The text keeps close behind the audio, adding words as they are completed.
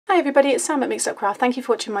Hi everybody, it's Sam at Mixed Up Craft. Thank you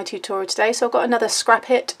for watching my tutorial today. So I've got another scrap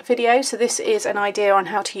it video. So this is an idea on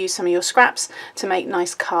how to use some of your scraps to make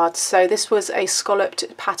nice cards. So this was a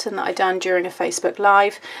scalloped pattern that I done during a Facebook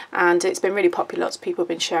Live, and it's been really popular. Lots of people have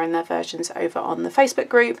been sharing their versions over on the Facebook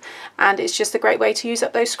group, and it's just a great way to use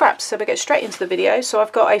up those scraps. So we'll get straight into the video. So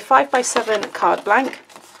I've got a 5x7 card blank.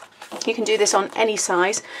 You can do this on any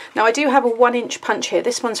size. Now I do have a 1-inch punch here.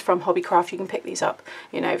 This one's from Hobbycraft. You can pick these up,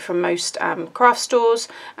 you know, from most craft stores,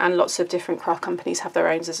 and lots of different craft companies have their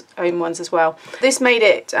own ones as well. This made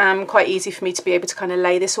it quite easy for me to be able to kind of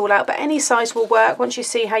lay this all out, but any size will work. Once you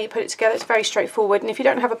see how you put it together, it's very straightforward. And if you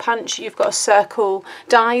don't have a punch, you've got a circle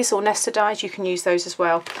dies or nested dies, you can use those as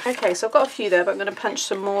well. Okay, so I've got a few there, but I'm going to punch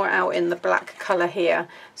some more out in the black colour here.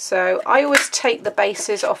 So I always take the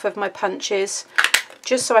bases off of my punches,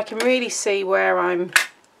 just so I can really see where I'm,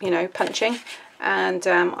 you know, punching. And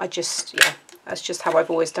I just, yeah, that's just how I've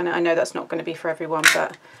always done it. I know that's not going to be for everyone,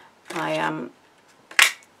 but I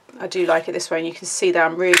do like it this way. And you can see that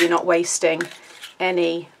I'm really not wasting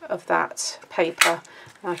any of that paper.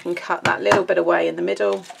 And I can cut that little bit away in the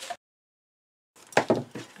middle.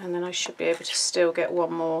 And then I should be able to still get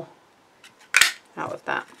one more out of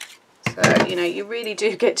that. So, you know, you really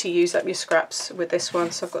do get to use up your scraps with this one.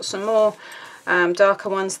 So I've got some more darker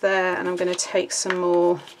ones there, and I'm going to take some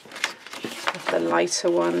more of the lighter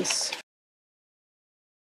ones.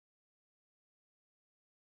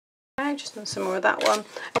 Okay, just done some more of that one.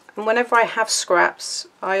 And whenever I have scraps,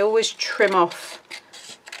 I always trim off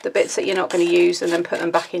the bits that you're not going to use and then put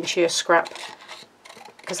them back into your scrap,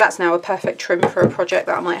 because that's now a perfect trim for a project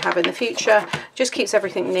that I might have in the future. Just keeps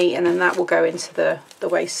everything neat, and then that will go into the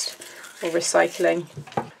waste or recycling.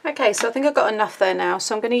 Okay, so I think I've got enough there now,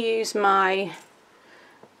 so I'm going to use my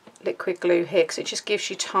liquid glue here because it just gives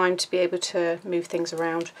you time to be able to move things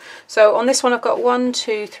around. So on this one I've got 1,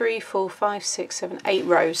 2, 3, 4, 5, 6, 7, 8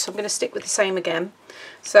 rows, so I'm going to stick with the same again.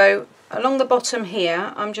 So along the bottom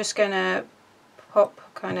here I'm just going to pop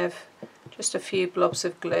kind of just a few blobs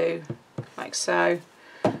of glue like so.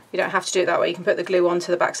 You don't have to do it that way, you can put the glue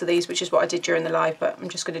onto the backs of these, which is what I did during the live, but I'm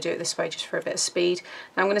just going to do it this way just for a bit of speed.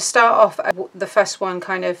 Now I'm going to start off the first one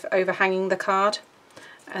kind of overhanging the card,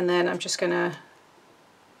 and then I'm just going to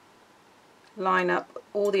line up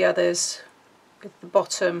all the others with the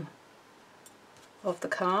bottom of the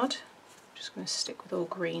card. I'm just going to stick with all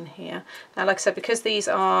green here. Now like I said, because these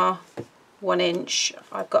are 1 inch,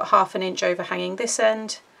 I've got 1/2 inch overhanging this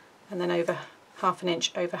end, and then over 1/2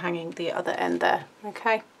 inch overhanging the other end there.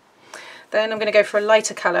 Okay. Then I'm going to go for a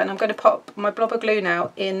lighter colour, and I'm going to pop my blob of glue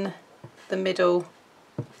now in the middle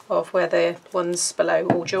of where the ones below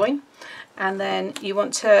all join. And then you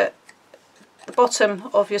want to, the bottom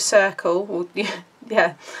of your circle, or,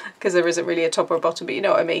 yeah, because there isn't really a top or a bottom, but you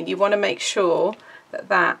know what I mean. You want to make sure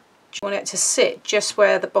that you want it to sit just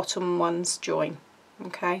where the bottom ones join.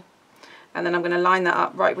 Okay. And then I'm going to line that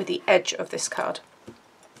up right with the edge of this card.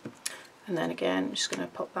 And then again, I'm just going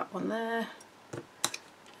to pop that one there.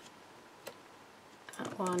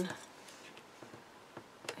 That one.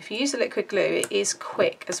 If you use the liquid glue, it is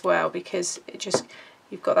quick as well, because it just,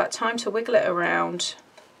 you've got that time to wiggle it around,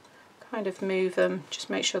 kind of move them, just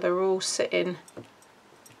make sure they're all sitting,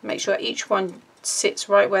 make sure each one sits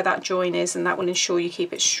right where that join is, and that will ensure you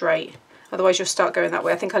keep it straight. Otherwise you'll start going that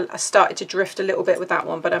way. I think I started to drift a little bit with that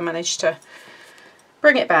one, but I managed to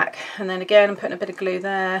bring it back. And then again, I'm putting a bit of glue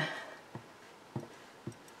there,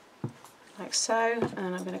 like so,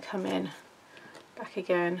 and I'm going to come in back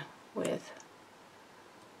again with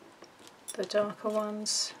the darker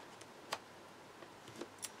ones,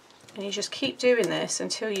 and you just keep doing this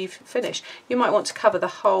until you've finished. You might want to cover the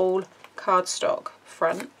whole cardstock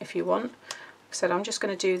front if you want. Like I said, I'm just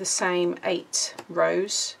going to do the same 8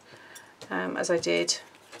 rows as I did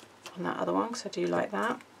on that other one, because I do like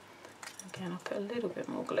that. Again, I'll put a little bit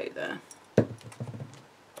more glue there,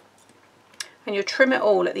 and you'll trim it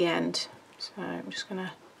all at the end. So I'm just going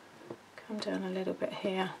to come down a little bit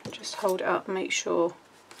here, just hold it up and make sure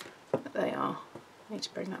that they are. I need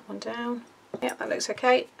to bring that one down. Yeah, that looks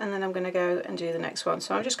okay. And then I'm going to go and do the next one.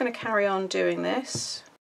 So I'm just going to carry on doing this.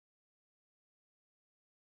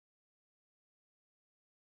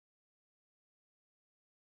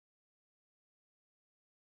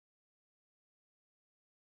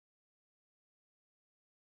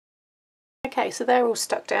 Okay, so they're all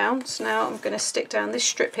stuck down. So now I'm going to stick down this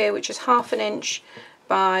strip here, which is 1/2 inch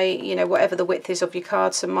by, you know, whatever the width is of your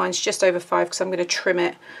card. So mine's just over 5 because I'm going to trim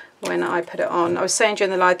it when I put it on. I was saying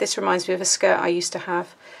during the live, this reminds me of a skirt I used to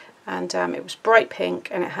have, and it was bright pink,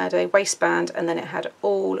 and it had a waistband, and then it had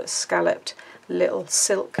all scalloped little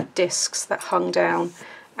silk discs that hung down,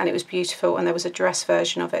 and it was beautiful. And there was a dress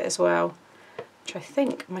version of it as well. which I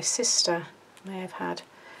think my sister may have had,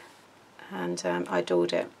 and I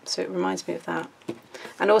adored it, so it reminds me of that.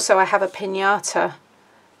 And also I have a piñata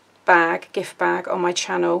bag, gift bag on my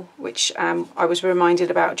channel, which I was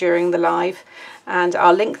reminded about during the live, and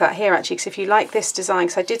I'll link that here actually, because if you like this design,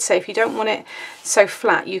 because I did say if you don't want it so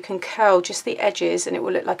flat, you can curl just the edges and it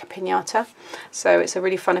will look like a piñata, so it's a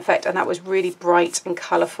really fun effect, and that was really bright and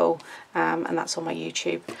colourful, and that's on my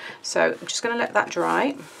YouTube. So I'm just going to let that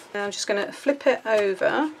dry, and I'm just going to flip it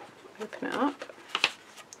over, open it up,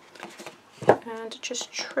 and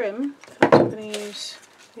just trim. I'm going to use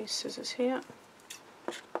these scissors here.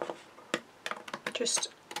 Just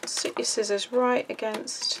sit your scissors right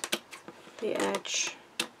against the edge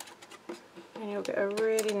and you'll get a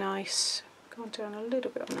really nice, go down a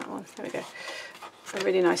little bit on that one, there we go, a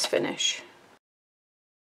really nice finish.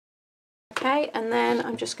 Okay, and then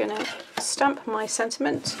I'm just going to stamp my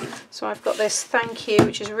sentiment. So I've got this thank you,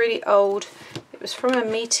 which is really old. It was from a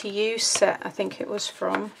Me to You set, I think it was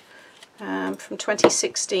from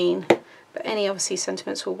 2016, but any obviously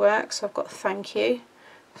sentiments will work. So I've got thank you.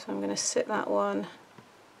 So I'm going to sit that one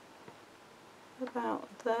about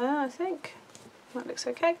there, I think. That looks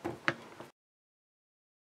okay.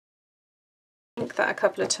 Ink that a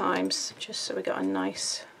couple of times, just so we got a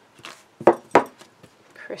nice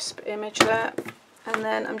crisp image there. And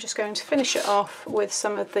then I'm just going to finish it off with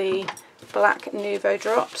some of the black Nuvo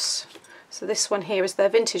drops. So this one here is their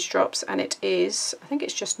vintage drops, and it is, I think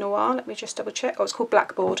it's just noir, let me just double check. Oh, it's called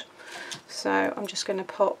Blackboard. So I'm just going to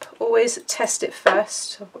pop, always test it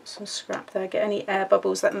first. I've got some scrap there, get any air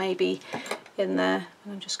bubbles that may be in there,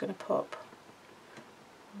 and I'm just going to pop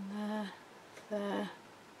there, there,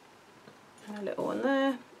 and a little one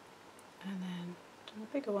there, and then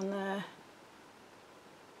a bigger one there,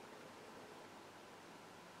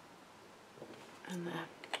 and there.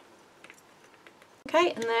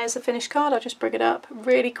 Okay, and there's the finished card. I'll just bring it up.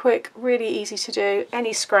 Really quick, really easy to do.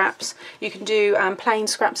 Any scraps. You can do plain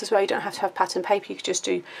scraps as well. You don't have to have pattern paper. You could just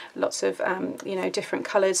do lots of, you know, different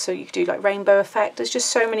colours. So you could do like rainbow effect. There's just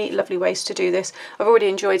so many lovely ways to do this. I've already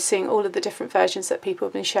enjoyed seeing all of the different versions that people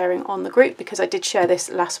have been sharing on the group, because I did share this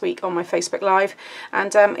last week on my Facebook Live.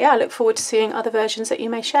 And yeah, I look forward to seeing other versions that you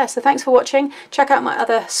may share. So thanks for watching. Check out my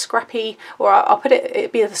other scrappy, or I'll put it,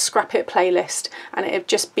 it'd be the Scrap It playlist, and it'd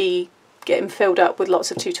just be getting filled up with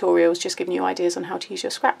lots of tutorials, just giving you ideas on how to use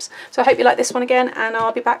your scraps. So I hope you like this one again, and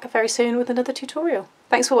I'll be back very soon with another tutorial.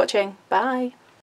 Thanks for watching. Bye.